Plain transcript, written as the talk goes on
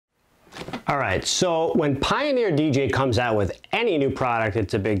All right, so when Pioneer DJ comes out with any new product,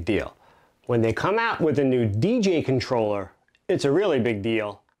 it's a big deal. When they come out with a new DJ controller, it's a really big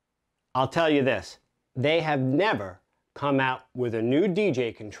deal. I'll tell you this, they have never come out with a new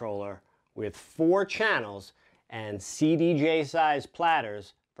DJ controller with 4 channels and CDJ size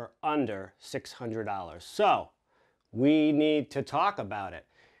platters for under $600. So we need to talk about it.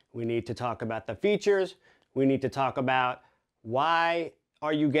 We need to talk about the features. We need to talk about why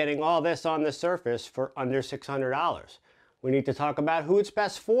are you getting all this on the Surface for under $600. We need to talk about who it's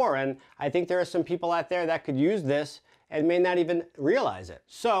best for, and I think there are some people out there that could use this and may not even realize it.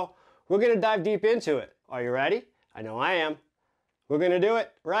 So we're going to dive deep into it. Are you ready? I know I am. We're going to do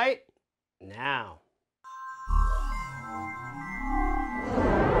it right now.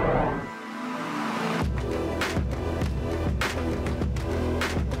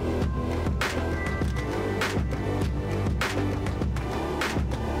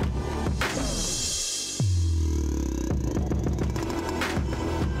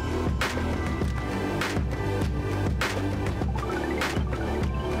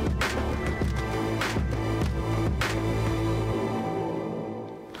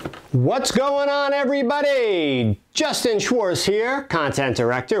 What's going on, everybody? Justin Schwartz here, content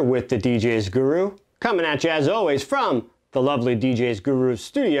director with the DJs Guru, coming at you as always from the lovely DJs Guru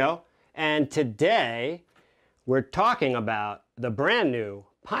studio. And today we're talking about the brand new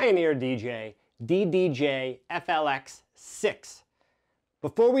Pioneer DJ DDJ-FLX6.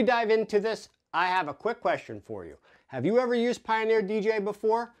 Before we dive into this, I have a quick question for you. Have you ever used Pioneer DJ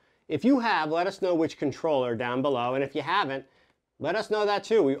before? If you have, let us know which controller down below, and if you haven't, let us know that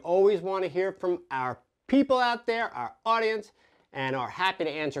too. We always want to hear from our people out there, our audience, and are happy to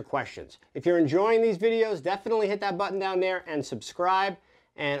answer questions. If you're enjoying these videos, definitely hit that button down there and subscribe.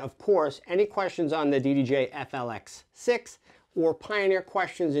 And of course, any questions on the DDJ-FLX6 or Pioneer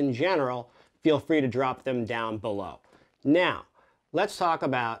questions in general, feel free to drop them down below. Now, let's talk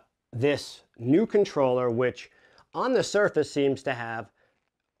about this new controller, which on the surface seems to have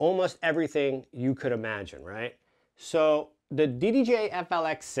almost everything you could imagine, right? So the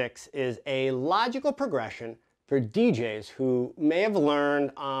DDJ-FLX6 is a logical progression for DJs who may have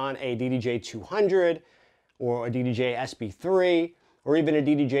learned on a DDJ-200 or a DDJ-SB3 or even a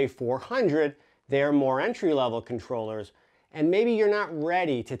DDJ-400. They're more entry-level controllers, and maybe you're not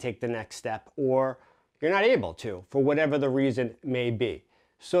ready to take the next step, or you're not able to for whatever the reason may be.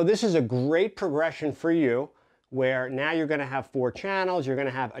 So this is a great progression for you, where now you're going to have 4 channels, you're going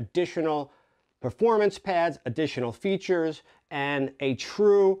to have additional performance pads, additional features, and a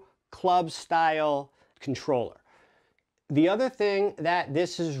true club style controller. The other thing that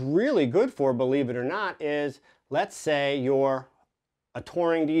this is really good for, believe it or not, is let's say you're a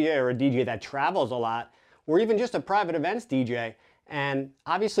touring DJ or a DJ that travels a lot, or even just a private events DJ, and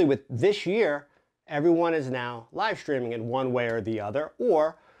obviously with this year, everyone is now live streaming in one way or the other,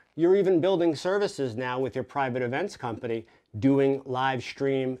 or you're even building services now with your private events company, doing live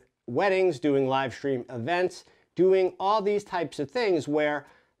stream weddings, doing live stream events, doing all these types of things where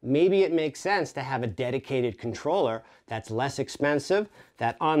maybe it makes sense to have a dedicated controller that's less expensive,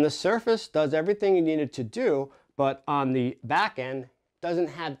 that on the surface does everything you need it to do, but on the back end doesn't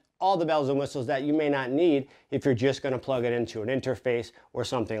have all the bells and whistles that you may not need if you're just going to plug it into an interface or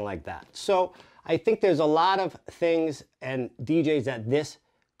something like that. So I think there's a lot of things and DJs that this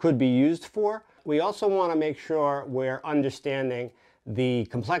could be used for. We also want to make sure we're understanding the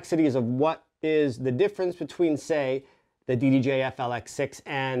complexities of what is the difference between, say, the DDJ-FLX6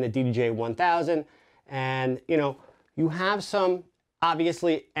 and the DDJ-1000. And, you know, you have some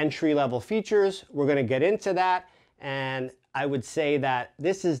obviously entry-level features. We're going to get into that. And I would say that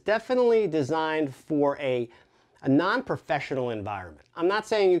this is definitely designed for a non-professional environment. I'm not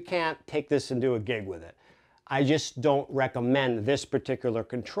saying you can't take this and do a gig with it. I just don't recommend this particular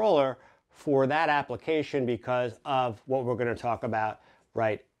controller for that application because of what we're going to talk about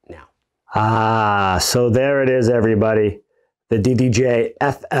right now. So there it is, everybody. The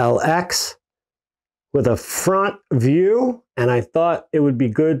DDJ-FLX with a front view, and I thought it would be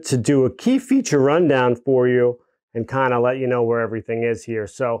good to do a key feature rundown for you and kind of let you know where everything is here.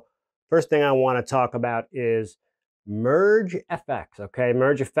 So first thing I want to talk about is Merge FX. Okay,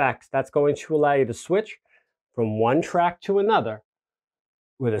 Merge FX, that's going to allow you to switch from one track to another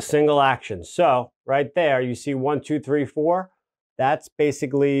with a single action. So right there, you see 1, 2, 3, 4. That's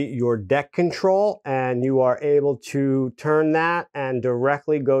basically your deck control, and you are able to turn that and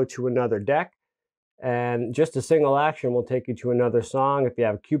directly go to another deck. And just a single action will take you to another song. If you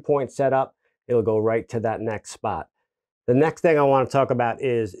have a cue point set up, it'll go right to that next spot. The next thing I want to talk about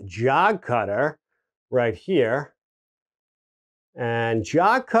is Jog Cutter right here. And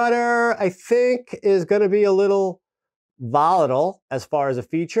Jog Cutter, I think, is going to be a little volatile as far as a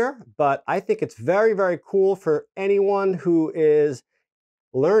feature, but I think it's very, very cool for anyone who is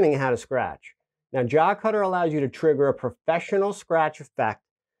learning how to scratch. Now, Jog Cutter allows you to trigger a professional scratch effect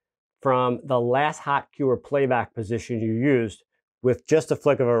from the last hot cue or playback position you used with just a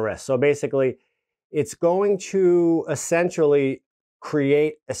flick of a wrist. So basically, it's going to essentially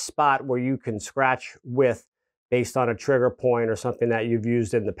create a spot where you can scratch with based on a trigger point or something that you've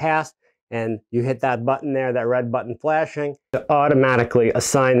used in the past. And you hit that button there, that red button flashing, to automatically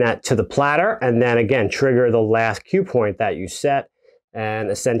assign that to the platter, and then again, trigger the last cue point that you set and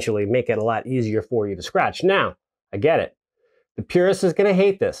essentially make it a lot easier for you to scratch. Now, I get it. The purist is going to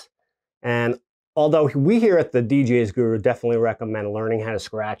hate this. And although we here at the DJs Guru definitely recommend learning how to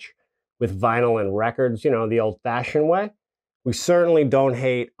scratch with vinyl and records, you know, the old-fashioned way, we certainly don't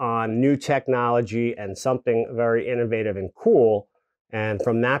hate on new technology and something very innovative and cool. And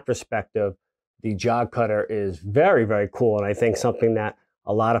from that perspective, the Jog Cutter is very, very cool, and I think something that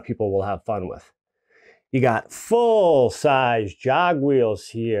a lot of people will have fun with. You got full-size jog wheels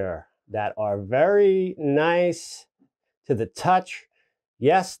here that are very nice to the touch.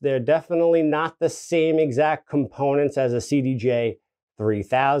 Yes, they're definitely not the same exact components as a CDJ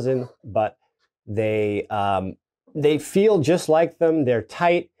 3000, but they feel just like them. They're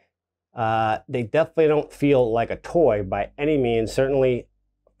tight. They definitely don't feel like a toy by any means. Certainly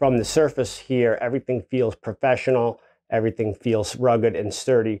from the surface here, everything feels professional. Everything feels rugged and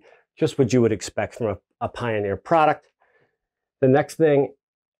sturdy, just what you would expect from a Pioneer product. The next thing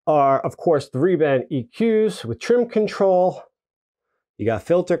are, of course, 3-band EQs with trim control. You got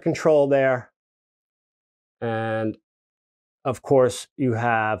filter control there. And of course, you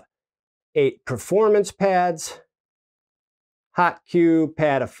have 8 performance pads, hot cue,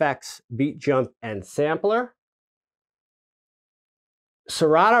 pad effects, beat jump, and sampler.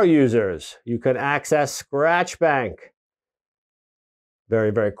 Serato users, you can access Scratch Bank.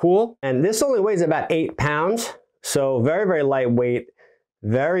 Very, very cool. And this only weighs about 8 pounds, so very, very lightweight,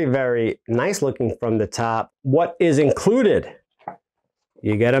 very, very nice looking from the top. What is included?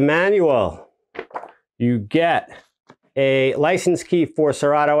 You get a manual. You get a license key for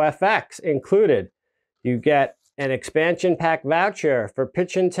Serato FX included. You get an expansion pack voucher for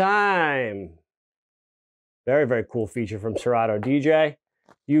Pitch and Time. Very, very cool feature from Serato DJ.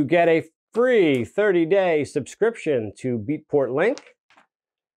 You get a free 30-day subscription to Beatport Link.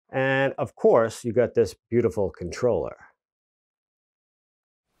 And of course, you got this beautiful controller.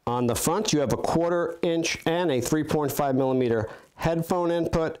 On the front, you have a 1/4 inch and a 3.5 millimeter headphone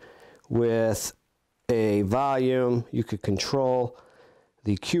input with a volume. You could control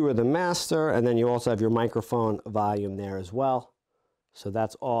the cue or the master, and then you also have your microphone volume there as well. So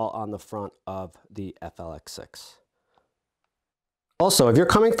that's all on the front of the FLX6. Also, if you're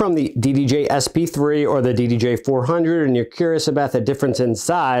coming from the DDJ SP3 or the DDJ 400 and you're curious about the difference in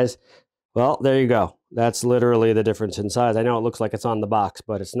size, well, there you go. That's literally the difference in size. I know it looks like it's on the box,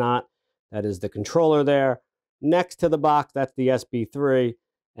 but it's not. That is the controller there. Next to the box, that's the SP3.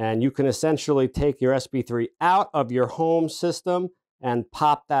 And you can essentially take your SP3 out of your home system and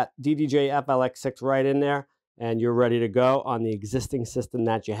pop that DDJ-FLX6 right in there, and you're ready to go on the existing system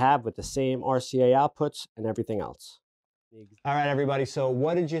that you have with the same RCA outputs and everything else. All right, everybody, so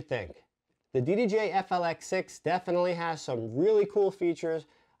what did you think? The DDJ-FLX6 definitely has some really cool features.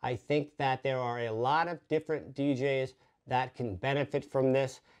 I think that there are a lot of different DJs that can benefit from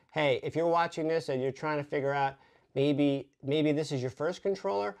this. Hey, if you're watching this and you're trying to figure out maybe this is your first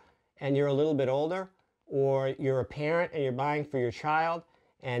controller and you're a little bit older, or you're a parent and you're buying for your child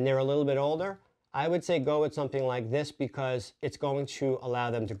and they're a little bit older, I would say go with something like this because it's going to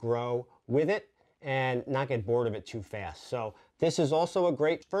allow them to grow with it and not get bored of it too fast. So this is also a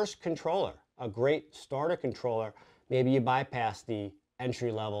great first controller, a great starter controller. Maybe you bypass the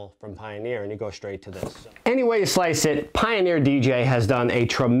entry level from Pioneer and you go straight to this. So, any way you slice it, Pioneer DJ has done a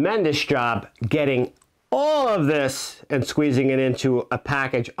tremendous job getting all of this and squeezing it into a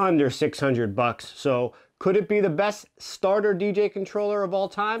package under 600 bucks. So could it be the best starter DJ controller of all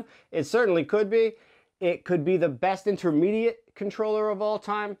time? It certainly could be. It could be the best intermediate controller of all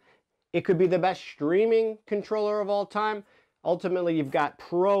time. It could be the best streaming controller of all time. Ultimately, you've got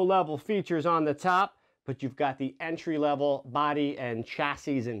pro-level features on the top, but you've got the entry-level body and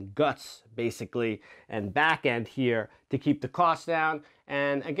chassis and guts, basically, and back end here to keep the cost down.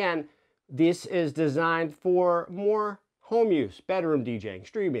 And again, this is designed for more home use, bedroom DJing,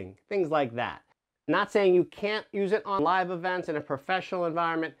 streaming, things like that. Not saying you can't use it on live events in a professional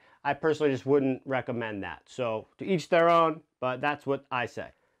environment. I personally just wouldn't recommend that. So to each their own, but that's what I say.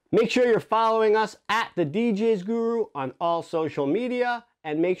 Make sure you're following us at the DJs Guru on all social media,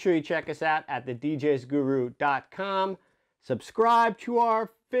 and make sure you check us out at ddj-guru.com. Subscribe to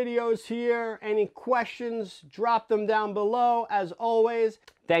our videos here. Any questions, drop them down below. As always,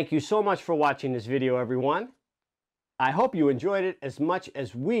 thank you so much for watching this video, everyone. I hope you enjoyed it as much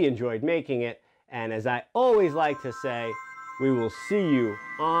as we enjoyed making it, and as I always like to say, we will see you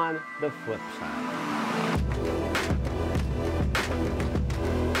on the flip side.